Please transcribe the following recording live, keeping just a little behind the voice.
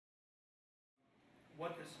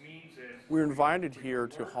What this means is we're invited here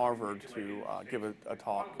to Harvard to give a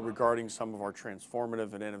talk regarding some of our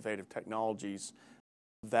transformative and innovative technologies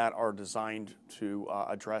that are designed to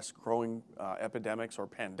address growing epidemics or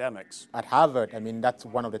pandemics. At Harvard, I mean, that's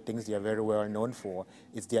one of the things they are very well known for,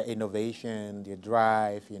 is their innovation, their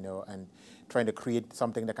drive, and trying to create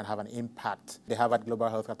something that can have an impact. The Harvard Global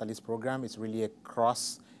Health Catalyst program is really a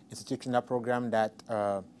cross-institutional program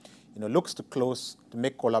that looks to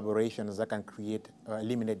make collaborations that can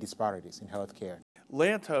eliminate disparities in healthcare.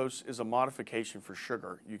 Laetose is a modification for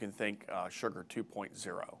sugar. You can think sugar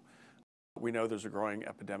 2.0. We know there's a growing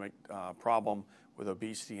epidemic problem with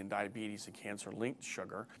obesity and diabetes and cancer linked to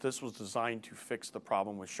sugar. This was designed to fix the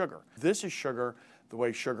problem with sugar. This is sugar the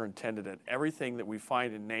way sugar intended it. Everything that we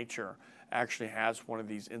find in nature actually has one of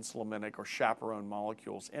these insulinic or chaperone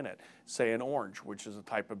molecules in it. Say an orange, which is a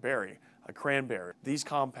type of berry, a cranberry. These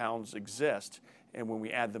compounds exist, and when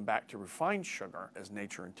we add them back to refined sugar, as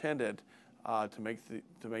nature intended, to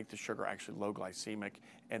make the sugar actually low glycemic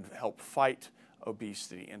and help fight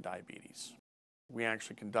obesity and diabetes. We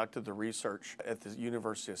actually conducted the research at the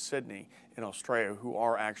University of Sydney in Australia, who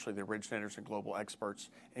are actually the originators and global experts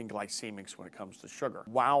in glycemics when it comes to sugar.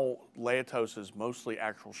 While Laetose is mostly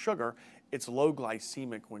actual sugar, it's low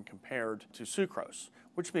glycemic when compared to sucrose,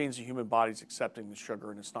 which means the human body's accepting the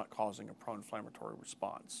sugar and it's not causing a pro-inflammatory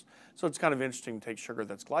response. So it's kind of interesting to take sugar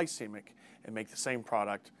that's glycemic and make the same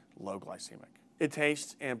product low glycemic. It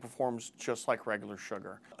tastes and performs just like regular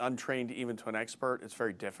sugar. Untrained even to an expert, it's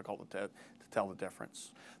very difficult to tell the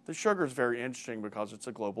difference. The sugar is very interesting because it's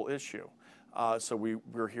a global issue. So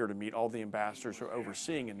we're here to meet all the ambassadors who are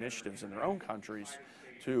overseeing initiatives in their own countries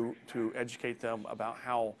to educate them about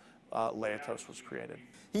how Laetose was created.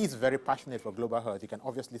 He's very passionate for global health. You can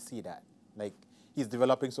obviously see that. Like, he's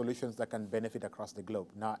developing solutions that can benefit across the globe,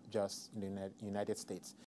 not just in the United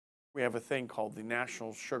States. We have a thing called the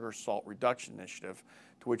National Sugar Salt Reduction Initiative,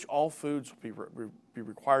 to which all foods will be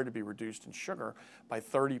required to be reduced in sugar by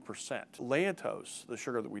 30%. Laetose, the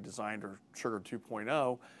sugar that we designed, or sugar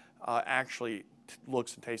 2.0, actually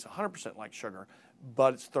looks and tastes 100% like sugar,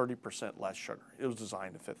 but it's 30% less sugar. It was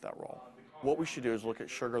designed to fit that role. What we should do is look at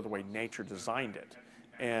sugar the way nature designed it,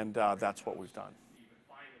 and that's what we've done.